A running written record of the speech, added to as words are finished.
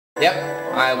Yep,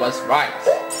 I was right.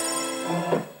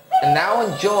 And now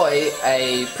enjoy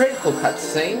a pretty cool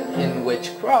cutscene in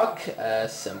which Croc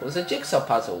assembles a jigsaw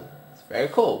puzzle. It's very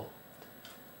cool.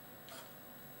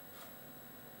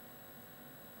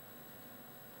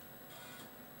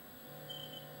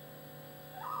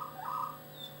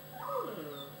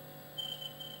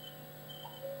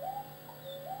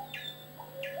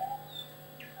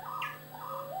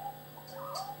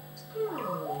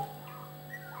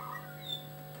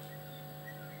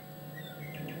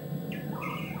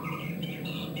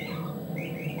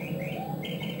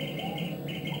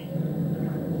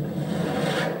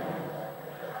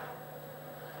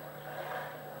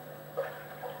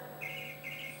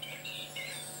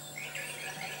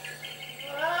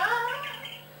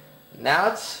 Now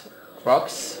it's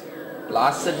Croc's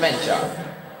last adventure,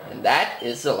 and that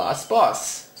is the last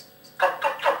boss.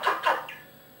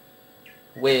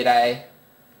 Weird, eh?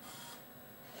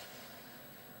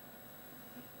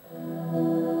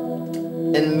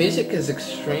 And the music is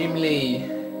extremely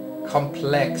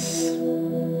complex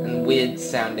and weird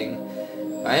sounding.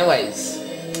 But anyways,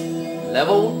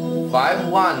 level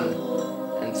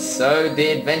 5-1, and so the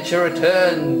adventure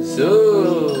returns.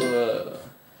 Ooh.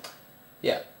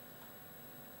 Yeah.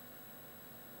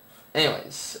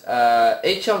 Anyways,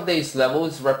 each of these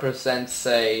levels represents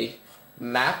a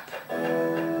map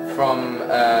from,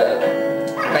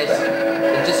 basically,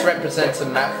 it just represents a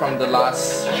map from the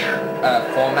last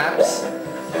 4 maps.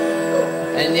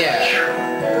 And yeah,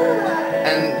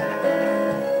 and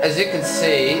as you can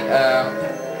see,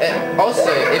 also,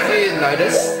 if you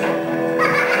notice,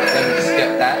 let me just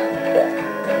get that.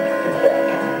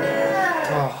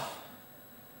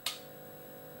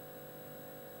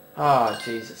 Oh,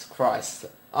 Jesus Christ.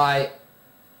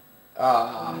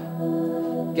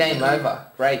 Game over.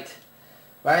 Great.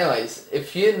 But anyways,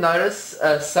 if you notice,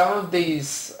 some of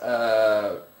these,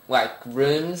 like,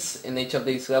 rooms in each of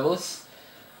these levels,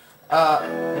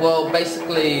 well,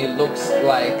 basically looks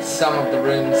like some of the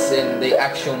rooms in the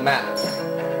actual map.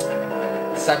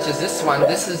 Such as this one.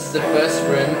 This is the first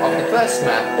room of the first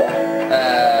map,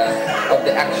 of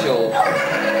the actual,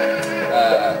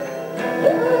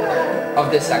 of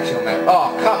this actual map.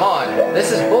 Oh, come on!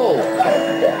 This is bull!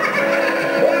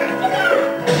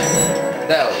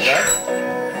 There we go.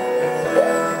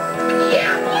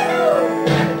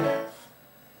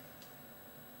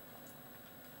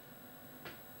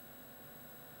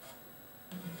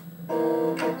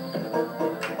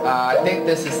 I think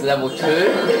this is level 2.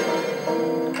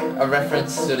 A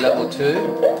reference to level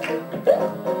 2.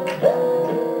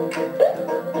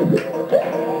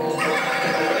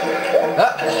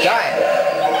 Die!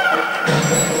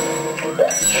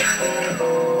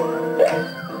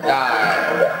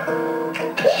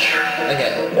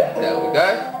 Okay, there we go.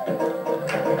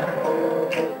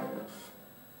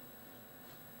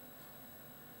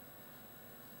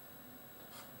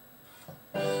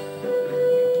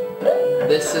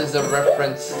 This is a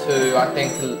reference to, I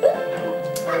think,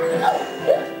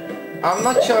 I'm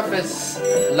not sure if it's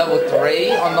level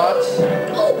 3 or not.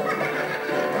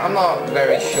 I'm not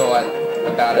very sure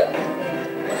about it.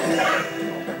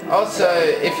 Also,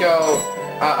 if you're,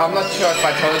 I'm not sure if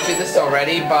I told you this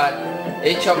already, but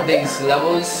each of these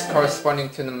levels corresponding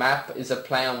to the map is a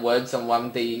play on words on one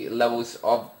of the levels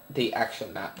of the actual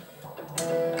map.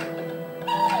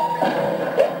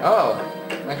 Oh,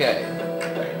 okay.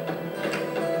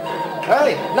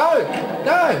 Hey, no!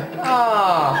 No!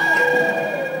 Ah!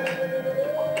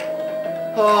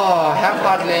 Oh, have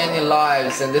hardly any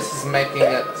lives, and this is making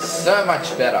it so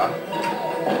much better.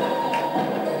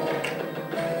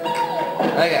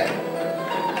 Okay.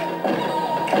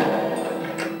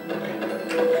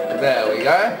 There we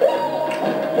go.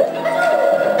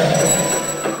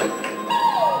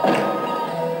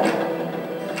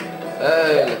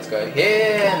 So, let's go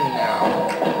here, now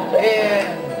here.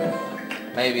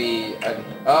 Maybe,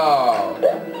 oh.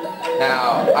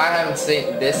 Now, I haven't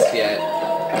seen this yet.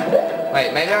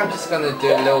 Wait, maybe I'm just gonna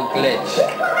do a little glitch.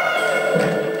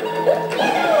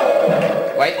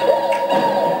 Wait.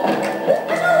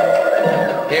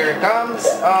 Here it comes.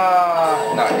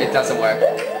 No, it doesn't work.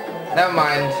 Never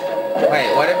mind.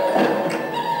 Wait, what if...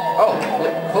 Oh,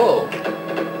 cool.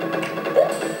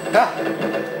 Ah.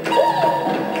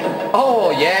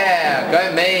 Oh, yeah,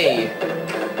 go me.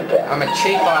 I'm a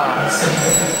cheap ass.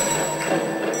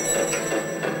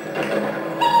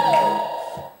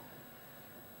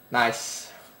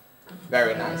 Nice.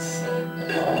 Very nice.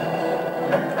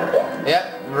 Yep,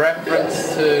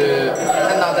 reference to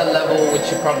another level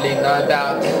which you probably know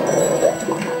about.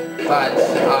 But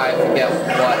I forget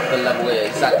what the level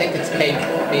is. I think it's Cave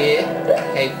Fear.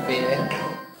 Cave Fear.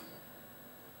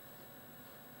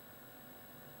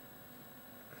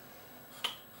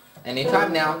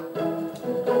 Anytime now.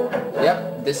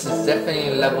 Yep, this is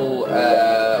definitely level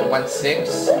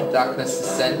 1-6, Darkness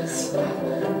Descends.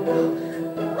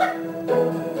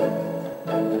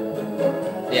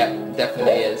 Yep,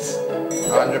 definitely is.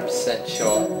 100%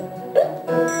 sure.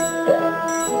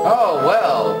 Oh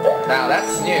well, now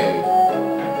that's new.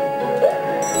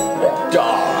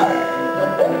 Die!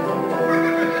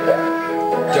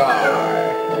 Die!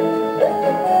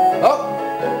 Oh!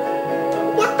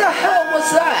 What the hell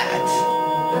was that?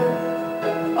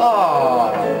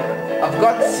 Oh, I've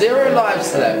got 0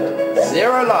 lives left.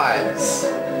 0 lives.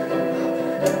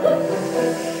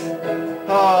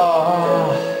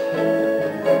 Oh.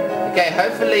 Okay,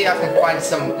 hopefully I can find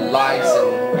some lives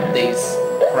in these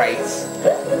crates.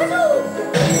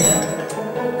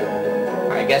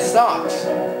 I guess not.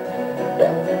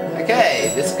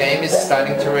 Okay, this game is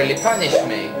starting to really punish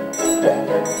me.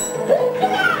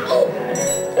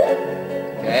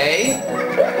 Okay.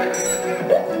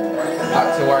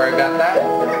 Not to worry about that.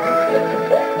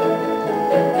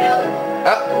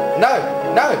 Oh, no,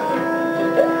 no!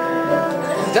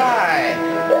 Die!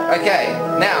 Okay,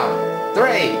 now,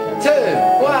 3, 2,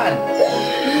 1.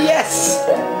 Yes!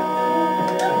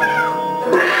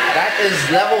 That is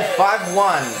level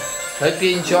 5-1. Hope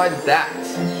you enjoyed that.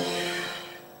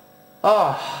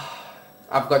 Oh,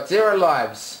 I've got 0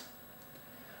 lives.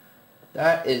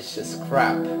 That is just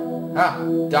crap. Ah,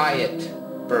 diet.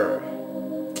 Brr.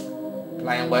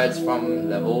 Playing words from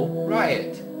level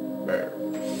Riot. Brr.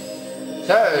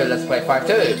 So, let's play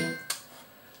 5-2.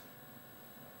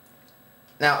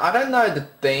 Now, I don't know the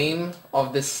theme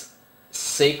of this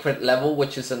secret level,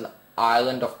 which is an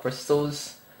island of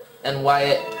crystals, and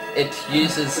why it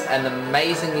uses an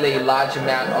amazingly large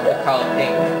amount of the color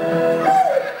pink.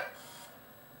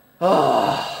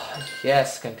 Oh,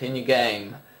 yes, continue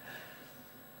game.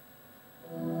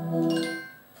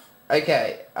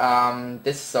 Okay,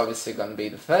 this is obviously going to be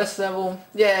the first level.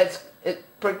 Yeah, it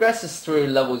progresses through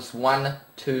levels 1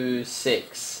 to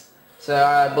 6. So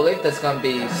I believe there's going to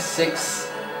be 6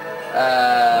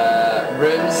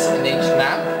 rooms in each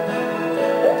map.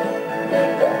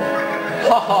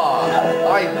 Haha!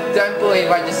 I don't believe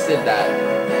I just did that.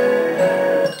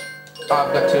 Oh,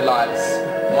 I've got 2 lives.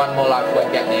 1 more life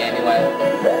won't get me anyway.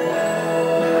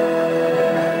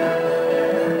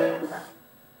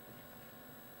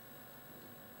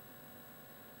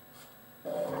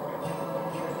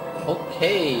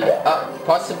 Okay,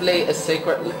 possibly a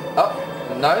secret... Oh,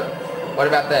 no? What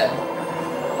about there?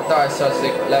 I thought I saw a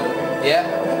secret level. Yeah?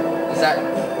 Is that...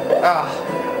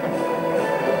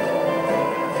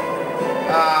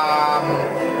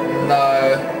 no.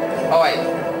 Oh wait.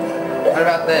 What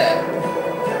about there?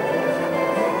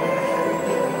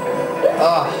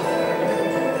 Oh.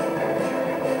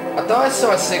 I thought I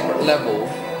saw a secret level.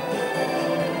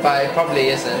 But it probably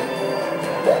isn't.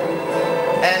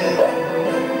 And...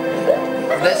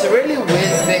 there's a really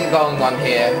weird thing going on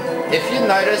here. If you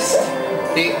noticed,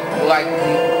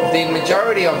 the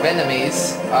majority of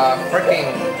enemies are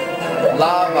freaking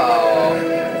lava or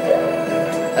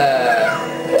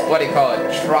what do you call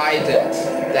it? Trident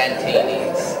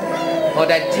Dantinis. Or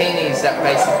Dantinis that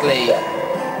basically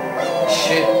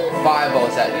shoot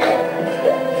fireballs at you.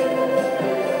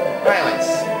 Anyways,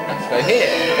 let's go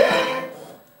here.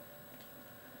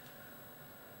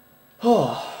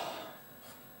 Oh.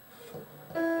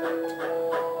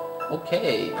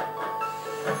 Okay,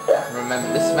 remember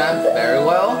this map very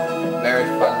well, very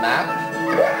fun map.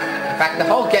 In fact, the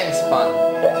whole game's fun.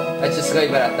 Let's just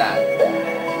leave it at that.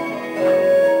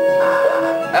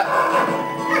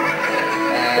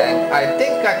 And I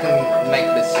think I can make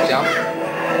this jump.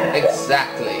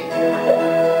 Exactly.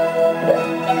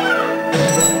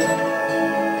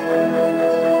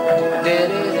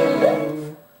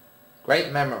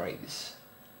 Great memories.